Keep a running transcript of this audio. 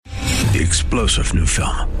The explosive new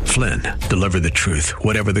film, Flynn, deliver the truth,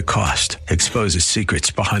 whatever the cost, exposes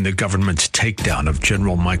secrets behind the government's takedown of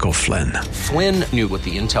General Michael Flynn. Flynn knew what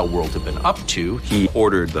the intel world had been up to. He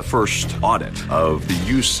ordered the first audit of the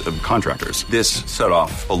use of contractors. This set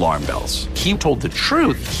off alarm bells. He told the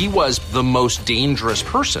truth. He was the most dangerous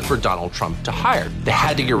person for Donald Trump to hire. They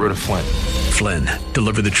had to get rid of Flynn. Flynn,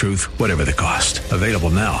 deliver the truth, whatever the cost. Available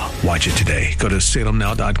now. Watch it today. Go to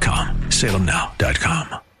salemnow.com.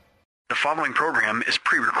 salemnow.com. The following program is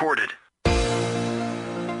pre-recorded.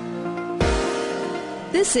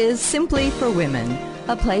 This is Simply for Women,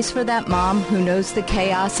 a place for that mom who knows the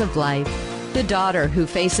chaos of life, the daughter who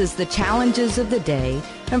faces the challenges of the day,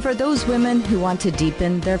 and for those women who want to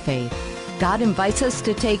deepen their faith. God invites us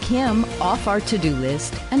to take Him off our to-do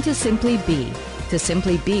list and to simply be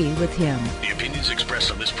with Him. The opinions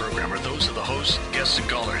expressed on this program are those of the hosts, guests, and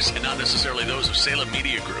callers, and not necessarily those of Salem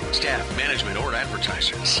Media Group, staff, management, or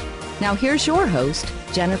advertisers. Now here's your host,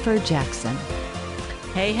 Jennifer Jackson.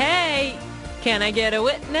 Hey, can I get a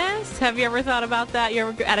witness? Have you ever thought about that? You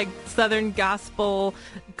ever at a Southern gospel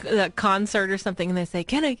concert or something and they say,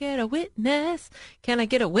 can I get a witness? Can I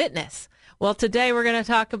get a witness? Well, today we're going to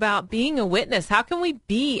talk about being a witness. How can we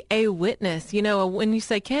be a witness? You know, when you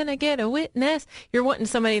say, can I get a witness? You're wanting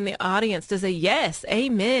somebody in the audience to say, yes,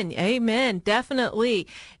 amen, amen, definitely.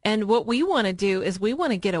 And what we want to do is we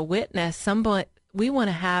want to get a witness. We want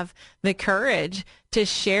to have the courage to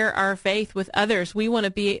share our faith with others. We want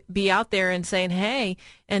to be out there and saying, hey,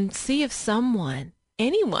 and see if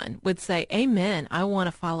anyone would say, amen, I want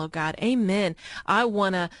to follow God. Amen, I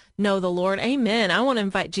want to know the Lord. Amen, I want to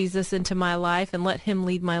invite Jesus into my life and let Him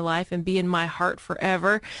lead my life and be in my heart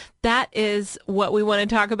forever. That is what we want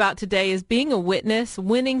to talk about today, is being a witness.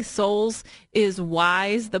 Winning souls is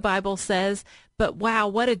wise, the Bible says. But wow,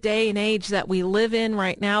 what a day and age that we live in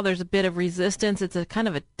right now. There's a bit of resistance. It's a kind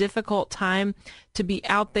of a difficult time to be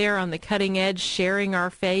out there on the cutting edge sharing our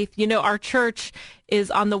faith. You know, our church is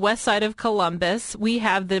on the west side of Columbus. We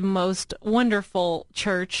have the most wonderful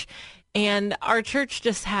church, and our church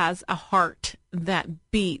just has a heart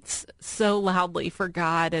that beats so loudly for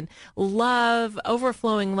God, and love,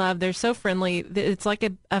 overflowing love. They're so friendly. It's like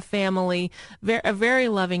a family, a very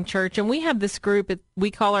loving church. And we have this group, we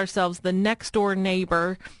call ourselves the Next Door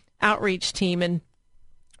Neighbor outreach team. And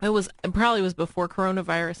it probably was before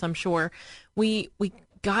coronavirus, I'm sure. We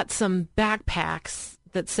got some backpacks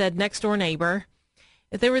that said Next Door Neighbor.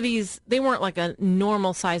 They weren't like a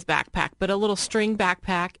normal size backpack, but a little string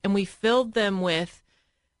backpack. And we filled them with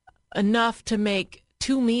enough to make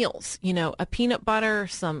 2 meals, a peanut butter,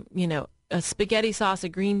 some, a spaghetti sauce, a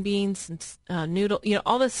green beans, and noodle,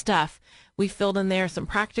 all this stuff we filled in there, some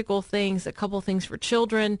practical things, a couple things for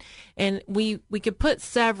children. And we could put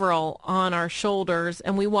several on our shoulders,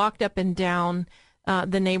 and we walked up and down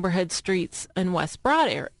the neighborhood streets in the West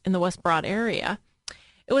Broad area.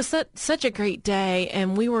 It was such a great day,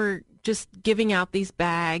 and we were just giving out these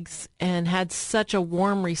bags and had such a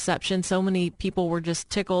warm reception. So many people were just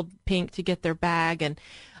tickled pink to get their bag. And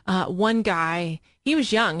one guy, he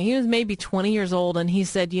was young. He was maybe 20 years old. And he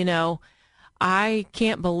said, I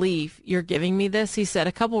can't believe you're giving me this. He said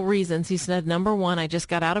a couple reasons. He said, number one, I just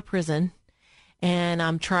got out of prison and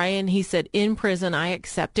I'm trying. He said, in prison, I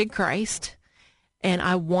accepted Christ and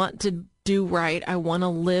I want to do right. I want to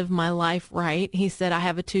live my life right. He said, I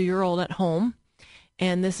have a 2-year-old at home.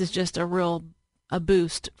 And this is just a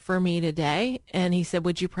boost for me today. And he said,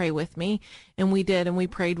 would you pray with me? And we did, and we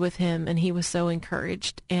prayed with him, and he was so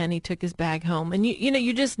encouraged, and he took his bag home. And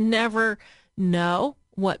you just never know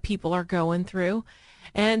what people are going through.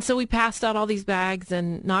 And so we passed out all these bags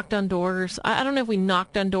and knocked on doors. I don't know if we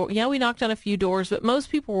knocked on doors. Yeah, we knocked on a few doors, but most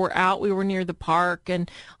people were out. We were near the park and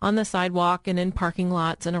on the sidewalk and in parking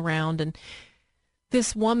lots and around. And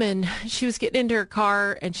this woman, she was getting into her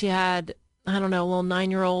car, and she had, I don't know, a little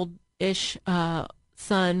 9-year-old-ish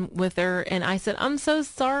son with her. And I said, I'm so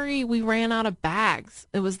sorry, we ran out of bags.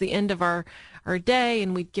 It was the end of our day,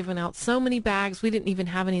 and we'd given out so many bags. We didn't even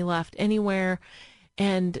have any left anywhere.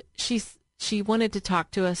 And she wanted to talk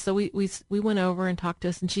to us. So we went over and talked to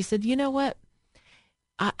us. And she said, you know what?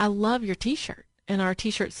 I love your T-shirt. And our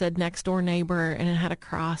T-shirt said Next Door Neighbor, and it had a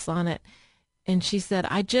cross on it. And she said,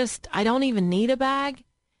 I don't even need a bag.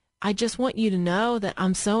 I just want you to know that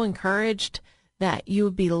I'm so encouraged that you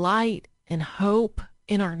would be light and hope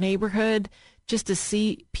in our neighborhood, just to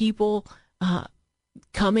see people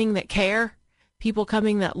coming that care, people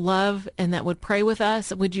coming that love and that would pray with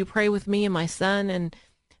us. Would you pray with me and my son? And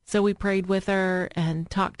so we prayed with her and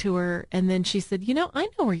talked to her. And then she said, I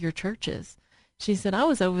know where your church is. She said, I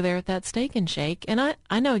was over there at that Steak and Shake, and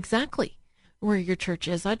I know exactly where your church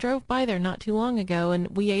is. I drove by there not too long ago,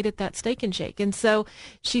 and we ate at that Steak and Shake. And so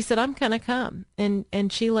she said, I'm going to come. And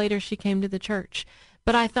she came to the church.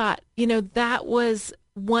 But I thought, that was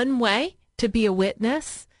one way to be a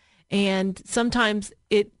witness. And sometimes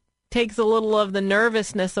it takes a little of the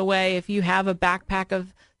nervousness away if you have a backpack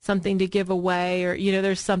of something to give away, or,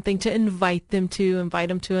 there's something to invite them to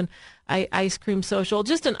an ice cream social,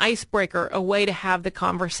 just an icebreaker, a way to have the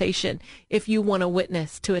conversation if you want to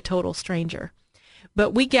witness to a total stranger.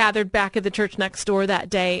 But we gathered back at the church next door that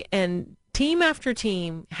day, and team after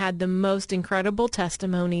team had the most incredible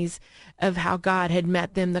testimonies of how God had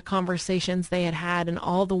met them, the conversations they had had, and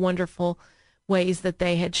all the wonderful ways that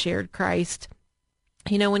they had shared Christ.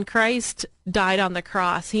 When Christ died on the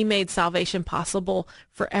cross, he made salvation possible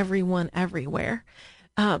for everyone everywhere.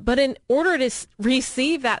 But in order to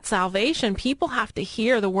receive that salvation, people have to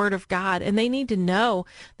hear the word of God, and they need to know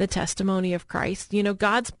the testimony of Christ.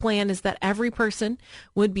 God's plan is that every person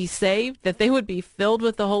would be saved, that they would be filled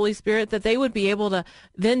with the Holy Spirit, that they would be able to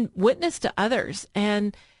then witness to others.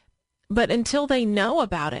 But until they know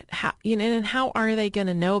about it, how are they going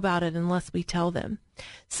to know about it unless we tell them?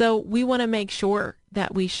 So we want to make sure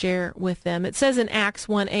that we share with them. It says in Acts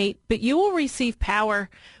 1:8, but you will receive power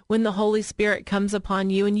when the Holy Spirit comes upon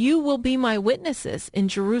you, and you will be my witnesses in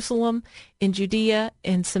Jerusalem, in Judea,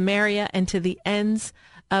 in Samaria, and to the ends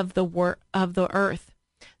of the earth.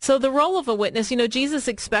 So the role of a witness, Jesus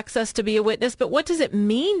expects us to be a witness, but what does it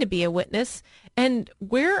mean to be a witness? And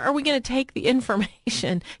where are we going to take the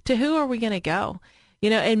information? To who are we going to go?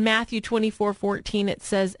 In Matthew 24:14, it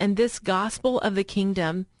says, and this gospel of the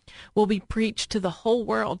kingdom will be preached to the whole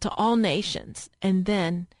world, to all nations, and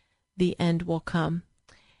then the end will come.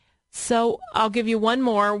 So I'll give you one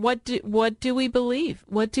more. What do we believe?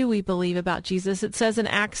 What do we believe about Jesus? It says in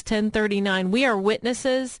Acts 10:39, we are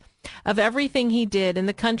witnesses of everything he did in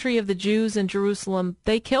the country of the Jews in Jerusalem.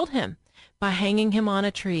 They killed him by hanging him on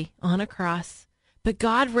a tree, on a cross. But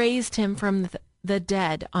God raised him from the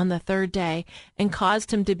dead on the third day and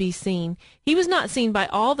caused him to be seen. He was not seen by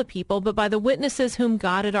all the people, but by the witnesses whom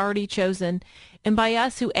God had already chosen, and by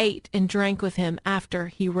us who ate and drank with him after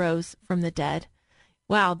he rose from the dead.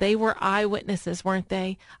 Wow, they were eyewitnesses, weren't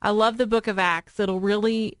they? I love the book of Acts. It'll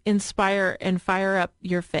really inspire and fire up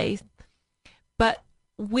your faith. But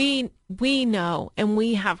we know and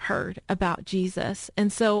we have heard about Jesus.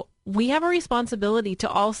 And so we have a responsibility to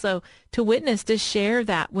also to witness, to share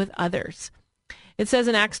that with others. It says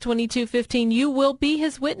in Acts 22:15, you will be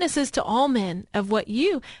his witnesses to all men of what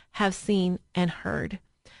you have seen and heard.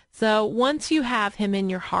 So once you have him in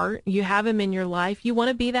your heart, you have him in your life, you want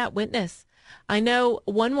to be that witness. I know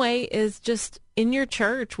one way is just in your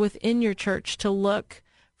church, within your church, to look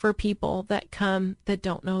for people that come that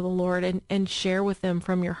don't know the Lord and share with them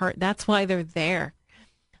from your heart. That's why they're there.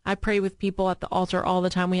 I pray with people at the altar all the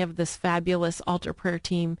time. We have this fabulous altar prayer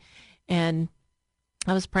team, and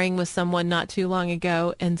I was praying with someone not too long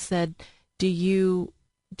ago and said, do you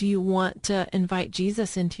want to invite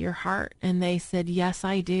Jesus into your heart? And they said, yes,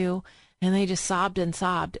 I do. And they just sobbed and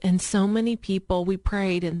sobbed. And so many people, we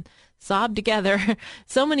prayed and sobbed together.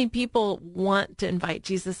 So many people want to invite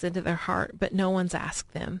Jesus into their heart, but no one's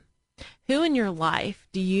asked them. Who in your life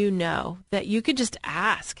do you know that you could just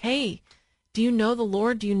ask, hey, do you know the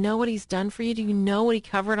Lord? Do you know what he's done for you? Do you know what he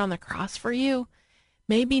covered on the cross for you?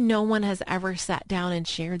 Maybe no one has ever sat down and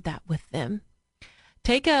shared that with them.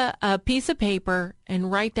 Take a piece of paper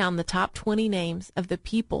and write down the top 20 names of the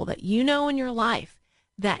people that you know in your life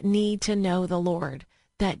that need to know the Lord,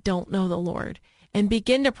 that don't know the Lord, and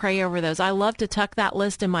begin to pray over those. I love to tuck that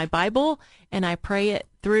list in my Bible, and I pray it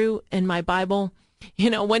through in my Bible.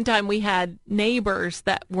 One time we had neighbors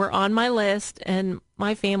that were on my list, and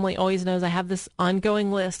my family always knows I have this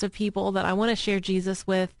ongoing list of people that I want to share Jesus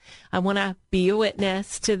with. I want to be a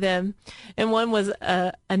witness to them. And one was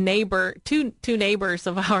a neighbor, two neighbors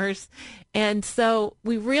of ours. And so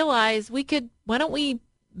we realized why don't we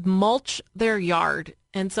mulch their yard?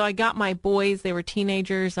 And so I got my boys, they were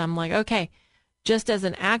teenagers. I'm like, okay, just as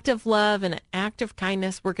an act of love and an act of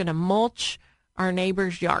kindness, we're going to mulch our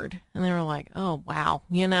neighbor's yard. And they were like, oh, wow.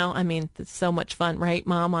 It's so much fun, right,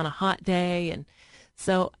 Mom, on a hot day. And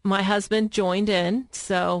so my husband joined in.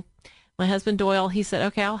 So my husband Doyle, he said,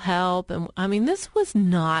 okay, I'll help. And this was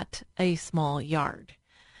not a small yard.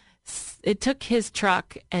 It took his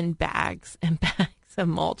truck and bags of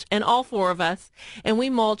mulch, and all four of us, and we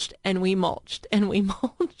mulched and we mulched and we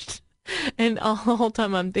mulched. And the whole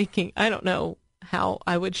time I'm thinking, I don't know how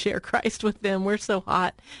I would share Christ with them. We're so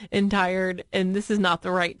hot and tired, and this is not the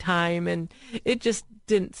right time, and it just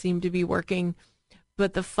didn't seem to be working.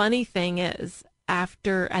 But the funny thing is, at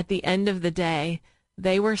the end of the day,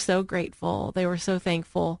 they were so grateful. They were so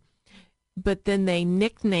thankful. But then they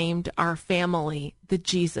nicknamed our family the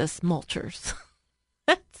Jesus Mulchers.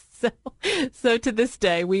 So to this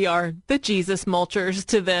day, we are the Jesus Mulchers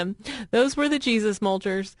to them. Those were the Jesus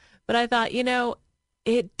Mulchers. But I thought,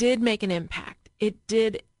 it did make an impact. It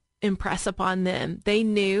did impress upon them. They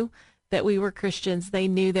knew that we were Christians. They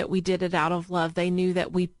knew that we did it out of love. They knew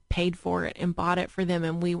that we paid for it and bought it for them,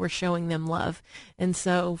 and we were showing them love. And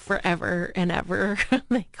so forever and ever,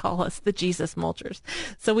 they call us the Jesus Mulchers.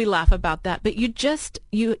 So we laugh about that. But you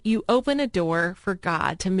open a door for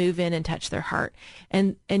God to move in and touch their heart.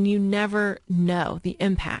 And you never know the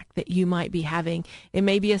impact that you might be having. It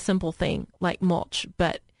may be a simple thing like mulch,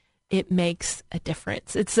 but it makes a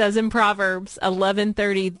difference. It says in Proverbs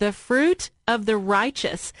 11:30, the fruit of the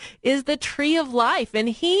righteous is the tree of life, and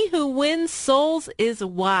he who wins souls is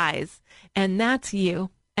wise. And that's you,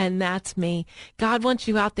 and that's me. God wants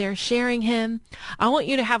you out there sharing him. I want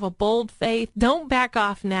you to have a bold faith. Don't back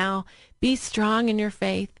off now. Be strong in your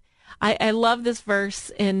faith. I love this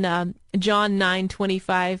verse in John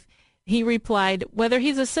 9:25. He replied, whether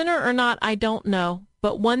he's a sinner or not, I don't know.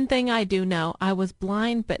 But one thing I do know, I was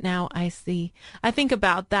blind, but now I see. I think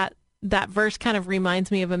about that verse kind of reminds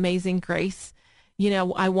me of Amazing Grace.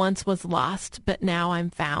 I once was lost, but now I'm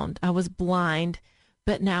found. I was blind,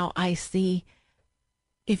 but now I see.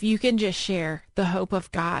 If you can just share the hope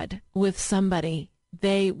of God with somebody,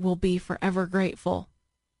 they will be forever grateful.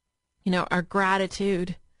 Our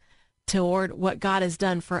gratitude toward what God has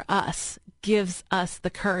done for us gives us the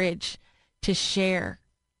courage to share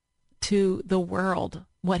to the world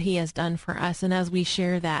what he has done for us. And as we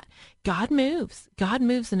share that, God moves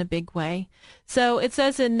in a big way. So it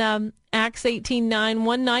says in Acts 18:9,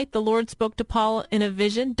 one night the Lord spoke to Paul in a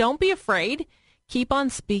vision. Don't be afraid. Keep on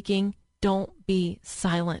speaking. Don't be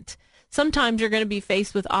silent. Sometimes you're going to be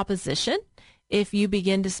faced with opposition if you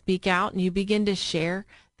begin to speak out and you begin to share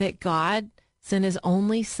that God sent his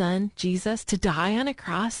only son, Jesus, to die on a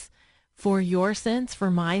cross for your sins, for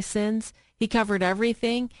my sins. He covered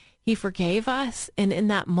everything. He forgave us, and in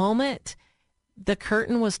that moment, the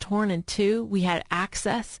curtain was torn in two. We had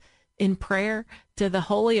access in prayer to the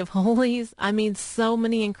Holy of Holies. I mean, so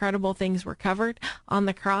many incredible things were covered on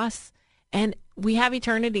the cross, and we have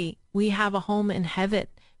eternity. We have a home in heaven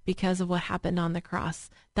because of what happened on the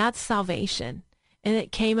cross. That's salvation, and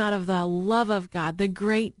it came out of the love of God, the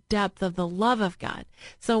great depth of the love of God.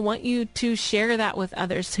 So I want you to share that with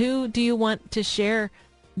others. Who do you want to share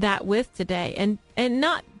that with today? And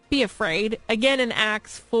not be afraid. Again, in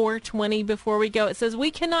Acts 4:20, before we go, it says,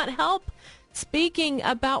 we cannot help speaking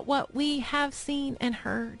about what we have seen and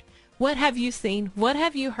heard. What have you seen? What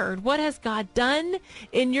have you heard? What has God done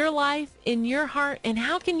in your life, in your heart? And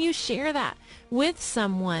how can you share that with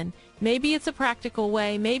someone? Maybe it's a practical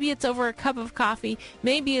way. Maybe it's over a cup of coffee.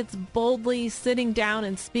 Maybe it's boldly sitting down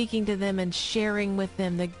and speaking to them and sharing with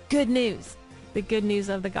them the good news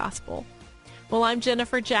of the gospel. Well, I'm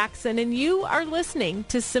Jennifer Jackson, and you are listening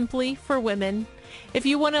to Simply for Women. If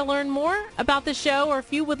you want to learn more about the show, or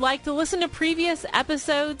if you would like to listen to previous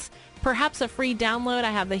episodes, perhaps a free download,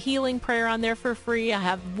 I have the healing prayer on there for free. I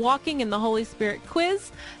have Walking in the Holy Spirit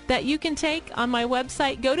quiz that you can take on my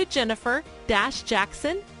website. Go to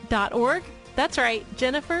jennifer-jackson.org. That's right,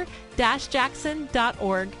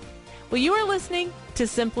 jennifer-jackson.org. Well, you are listening to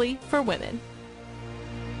Simply for Women.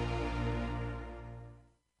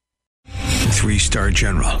 3-star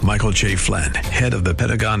General Michael J. Flynn, head of the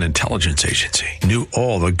Pentagon Intelligence Agency, knew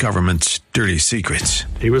all the government's dirty secrets.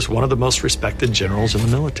 He was one of the most respected generals in the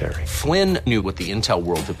military. Flynn knew what the intel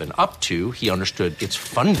world had been up to. He understood its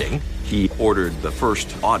funding. He ordered the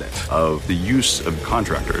first audit of the use of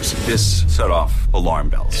contractors. This set off alarm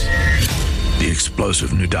bells. The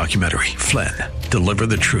explosive new documentary, Flynn, Deliver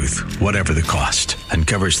the Truth, Whatever the Cost,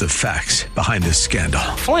 uncovers the facts behind this scandal.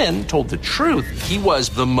 Flynn told the truth. He was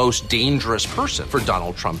the most dangerous person for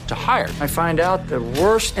Donald Trump to hire. I find out the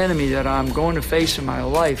worst enemy that I'm going to face in my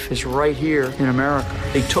life is right here in America.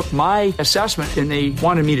 They took my assessment and they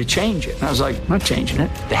wanted me to change it. And I was like, I'm not changing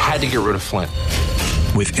it. They had to get rid of Flynn.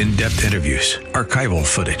 With in-depth interviews, archival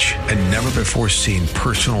footage, and never-before-seen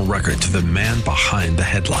personal records of the man behind the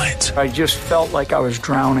headlines. I just felt like I was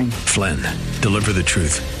drowning. Flynn, Deliver the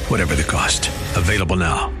Truth, Whatever the Cost. Available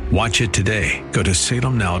now. Watch it today. Go to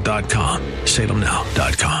salemnow.com.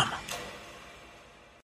 salemnow.com.